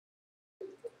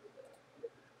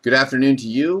Good afternoon to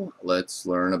you. Let's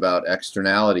learn about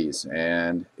externalities.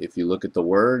 And if you look at the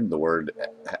word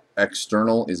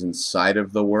external is inside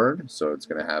of the word, so it's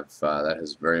going to have that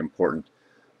has a very important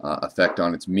effect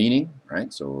on its meaning,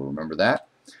 right? So remember that.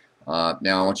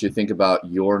 Now I want you to think about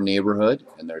your neighborhood,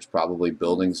 and there's probably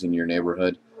buildings in your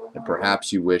neighborhood that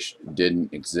perhaps you wish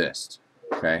didn't exist.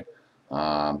 Okay.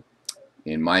 Um,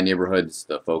 in my neighborhood, it's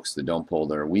the folks that don't pull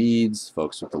their weeds,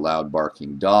 folks with the loud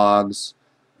barking dogs,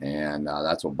 and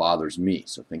that's what bothers me.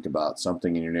 So think about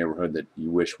something in your neighborhood that you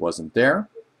wish wasn't there.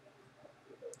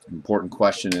 Important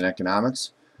question in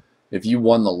economics. If you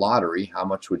won the lottery, how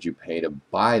much would you pay to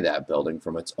buy that building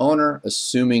from its owner,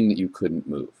 assuming that you couldn't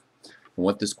move? And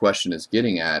what this question is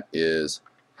getting at is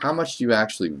how much do you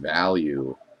actually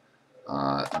value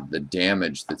the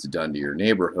damage that's done to your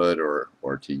neighborhood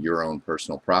or to your own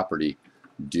personal property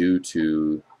due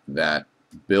to that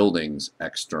building's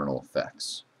external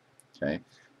effects. Okay,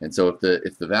 and so if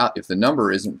the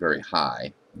number isn't very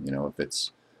high, if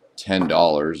it's $10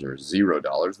 or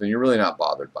 $0, then you're really not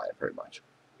bothered by it very much.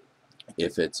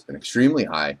 If it's an extremely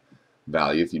high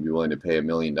value, if you'd be willing to pay $1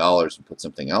 million and put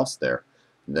something else there,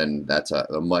 then that's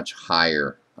a much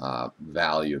higher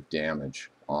value of damage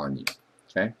on you.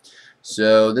 Okay,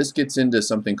 so this gets into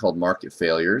something called market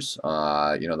failures.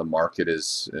 The market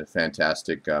is a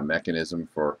fantastic mechanism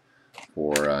for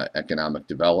economic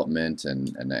development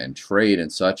and trade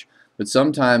and such, but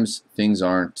sometimes things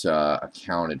aren't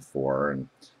accounted for,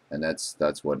 and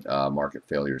that's what market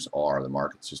failures are. The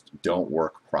markets just don't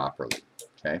work properly.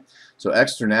 Okay, so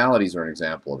externalities are an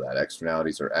example of that.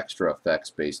 Externalities are extra effects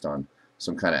based on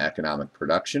some kind of economic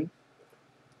production.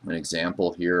 An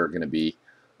example here are going to be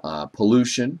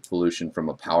pollution from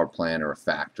a power plant or a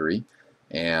factory,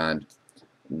 and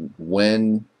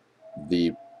when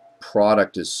the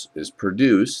product is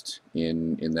produced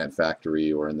in that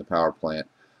factory or in the power plant,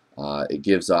 it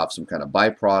gives off some kind of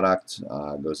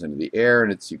byproduct, goes into the air,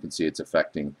 and you can see it's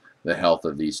affecting the health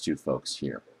of these two folks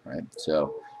here, right?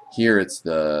 So here it's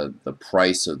the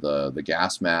price of the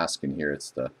gas mask, and here it's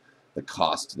the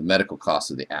cost, the medical cost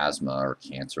of the asthma or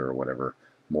cancer or whatever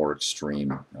more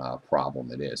extreme problem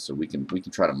it is. So we can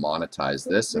try to monetize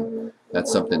this, and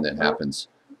that's something that happens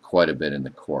quite a bit in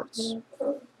the courts.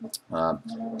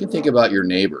 You can think about your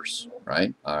neighbors,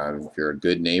 right? If you're a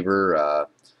good neighbor,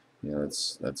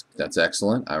 that's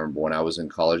excellent. I remember when I was in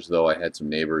college, though, I had some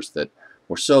neighbors that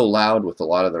were so loud with a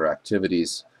lot of their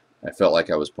activities, I felt like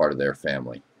I was part of their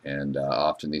family. And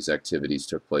often these activities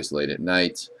took place late at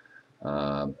night.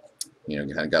 Kind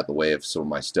of got in the way of some of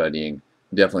my studying.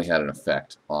 Definitely had an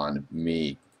effect on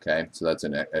me. Okay, so that's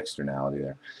an externality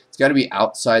there. It's got to be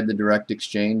outside the direct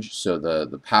exchange. So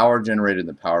the power generated in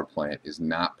the power plant is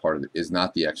not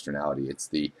the externality. It's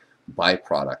the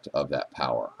byproduct of that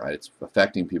power, right? It's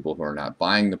affecting people who are not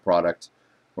buying the product,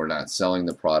 who are not selling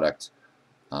the product.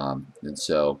 And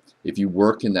so if you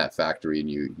work in that factory and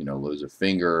you lose a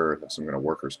finger, have some kind of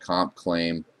workers' comp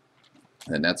claim,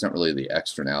 then that's not really the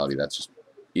externality. That's just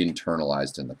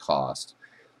internalized in the cost.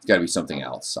 It's got to be something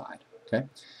outside. Okay,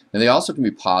 and they also can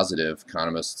be positive.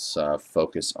 Economists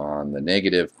focus on the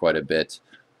negative quite a bit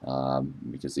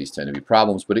because these tend to be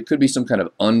problems, but it could be some kind of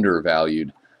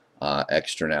undervalued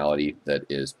externality that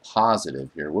is positive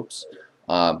here. Whoops.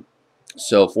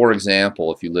 So for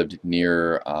example, if you lived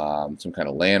near some kind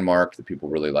of landmark that people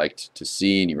really liked to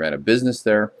see and you ran a business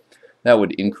there, that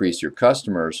would increase your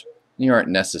customers. You aren't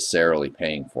necessarily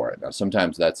paying for it. Now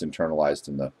sometimes that's internalized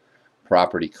in the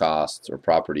property costs or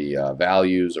property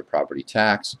values or property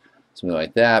tax, something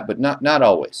like that, but not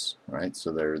always, right?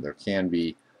 So there can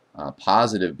be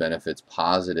positive benefits,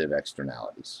 positive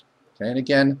externalities. Okay, and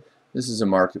again, this is a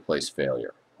marketplace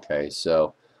failure. Okay,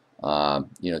 so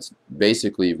it's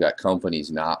basically you've got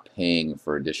companies not paying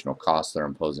for additional costs they're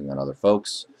imposing on other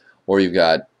folks, or you've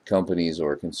got companies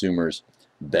or consumers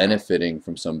benefiting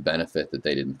from some benefit that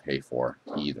they didn't pay for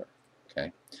either.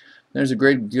 Okay. There's a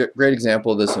great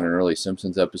example of this in an early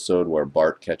Simpsons episode where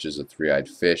Bart catches a three-eyed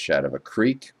fish out of a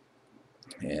creek,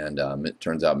 and it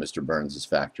turns out Mr. Burns'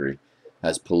 factory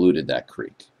has polluted that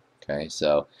creek. Okay,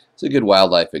 so it's a good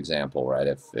wildlife example, right?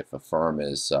 If a firm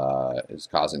is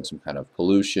causing some kind of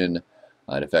pollution,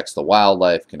 it affects the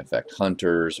wildlife, can affect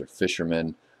hunters or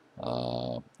fishermen,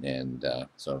 so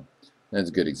that's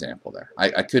a good example there.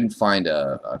 I couldn't find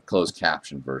a closed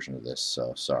caption version of this,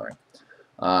 so sorry.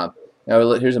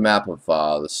 Now here's a map of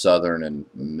the southern and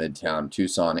midtown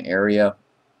Tucson area.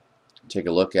 Take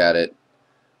a look at it.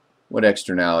 What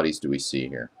externalities do we see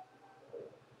here?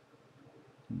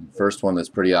 First one that's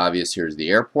pretty obvious here is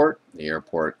the airport. The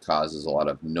airport causes a lot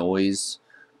of noise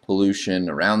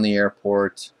pollution around the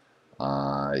airport.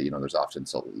 There's often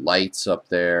some lights up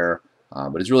there.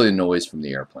 but it's really the noise from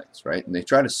the airplanes, right? And they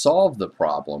try to solve the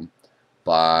problem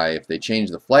by, if they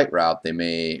change the flight route, they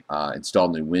may install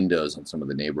new windows on some of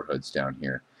the neighborhoods down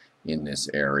here in this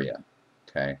area.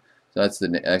 Okay, so that's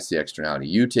the externality.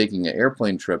 You taking an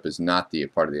airplane trip is not the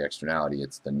part of the externality.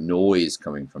 It's the noise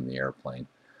coming from the airplane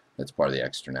that's part of the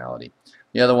externality.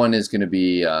 The other one is going to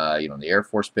be, the Air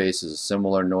Force Base is a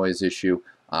similar noise issue.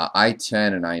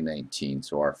 I-10 and I-19,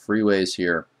 so our freeways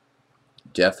here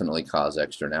definitely cause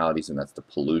externalities, and that's the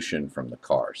pollution from the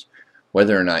cars.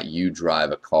 Whether or not you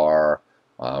drive a car,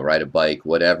 ride a bike,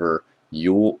 whatever,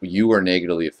 you are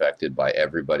negatively affected by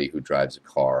everybody who drives a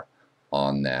car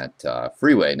on that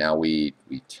freeway. Now we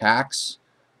tax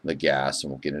the gas,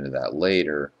 and we'll get into that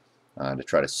later, to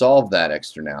try to solve that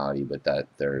externality, but that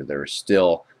there's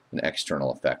still an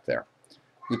external effect there.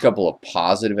 A couple of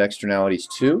positive externalities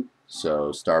too.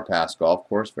 So Star Pass Golf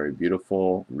Course, very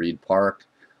beautiful. Reed Park,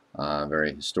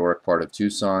 very historic part of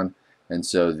Tucson, and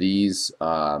so these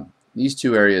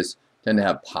two areas tend to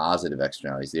have positive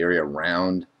externalities. The area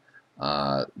around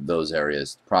those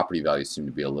areas, property values seem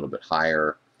to be a little bit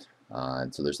higher,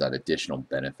 and so there's that additional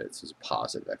benefits as a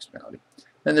positive externality.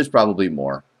 And there's probably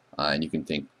more, and you can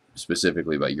think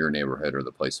specifically about your neighborhood or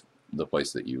the place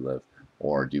that you live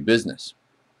or do business.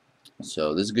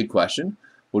 So this is a good question.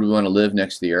 Would we want to live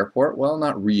next to the airport? Well,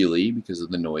 not really, because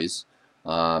of the noise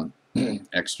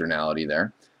externality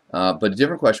there. But a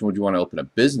different question, would you want to open a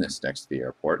business next to the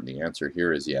airport? And the answer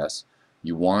here is yes.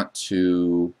 You want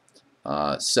to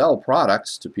sell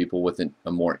products to people with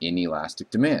a more inelastic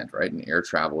demand, right? And air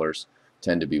travelers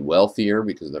tend to be wealthier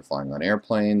because they're flying on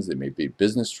airplanes. They may be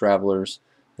business travelers.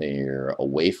 They're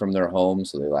away from their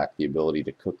homes, so they lack the ability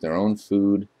to cook their own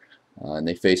food, and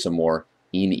they face a more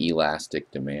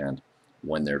inelastic demand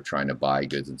when they're trying to buy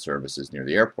goods and services near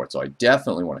the airport. So I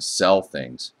definitely want to sell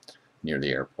things near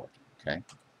the airport. Okay.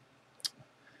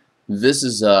 This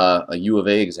is a U of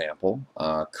A example.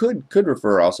 Could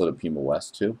refer also to Pima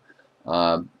West too.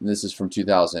 This is from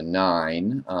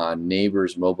 2009.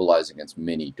 Neighbors mobilize against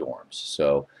mini dorms.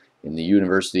 So in the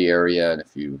university area, and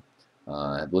if you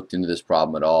have looked into this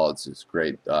problem at all, it's a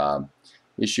great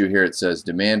issue here. It says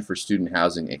demand for student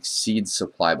housing exceeds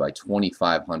supply by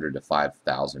 2,500 to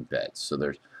 5,000 beds. So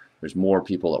there's more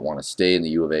people that want to stay in the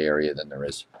U of A area than there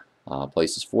is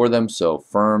places for them. So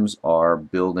firms are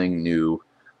building new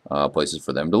places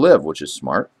for them to live, which is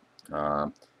smart.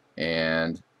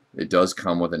 And it does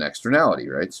come with an externality,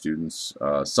 right? Students,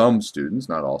 some students,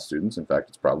 not all students, in fact,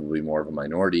 it's probably more of a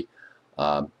minority,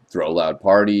 throw loud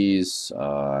parties,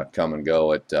 come and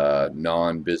go at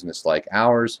non-business-like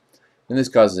hours, and this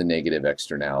causes a negative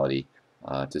externality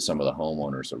to some of the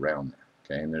homeowners around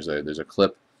there. Okay, and there's a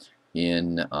clip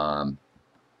in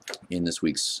this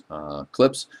week's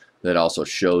clips that also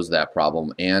shows that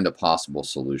problem and a possible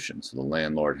solution. So the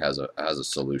landlord has a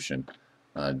solution.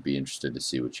 I'd be interested to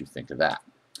see what you think of that.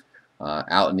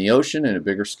 Out in the ocean, in a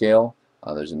bigger scale,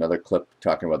 there's another clip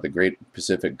talking about the Great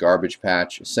Pacific Garbage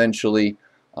Patch. Essentially,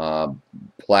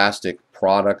 plastic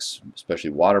products, especially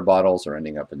water bottles, are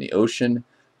ending up in the ocean.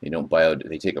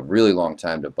 They take a really long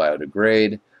time to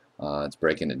biodegrade. It's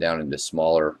breaking it down into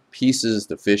smaller pieces.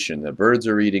 The fish and the birds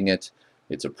are eating it.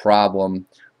 It's a problem.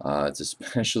 It's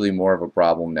especially more of a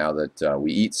problem now that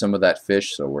we eat some of that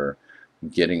fish, so we're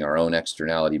getting our own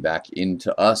externality back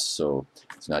into us. So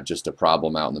it's not just a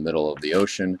problem out in the middle of the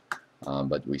ocean,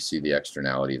 but we see the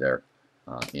externality there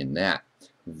in that.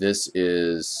 This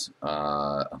is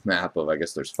a map of, I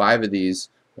guess there's 5 of these.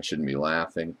 I shouldn't be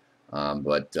laughing,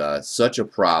 but such a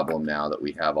problem now that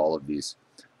we have all of these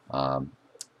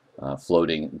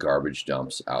floating garbage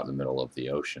dumps out in the middle of the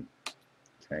ocean.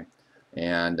 Okay,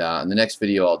 and in the next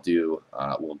video I'll do,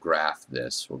 we'll graph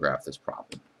this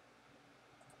problem.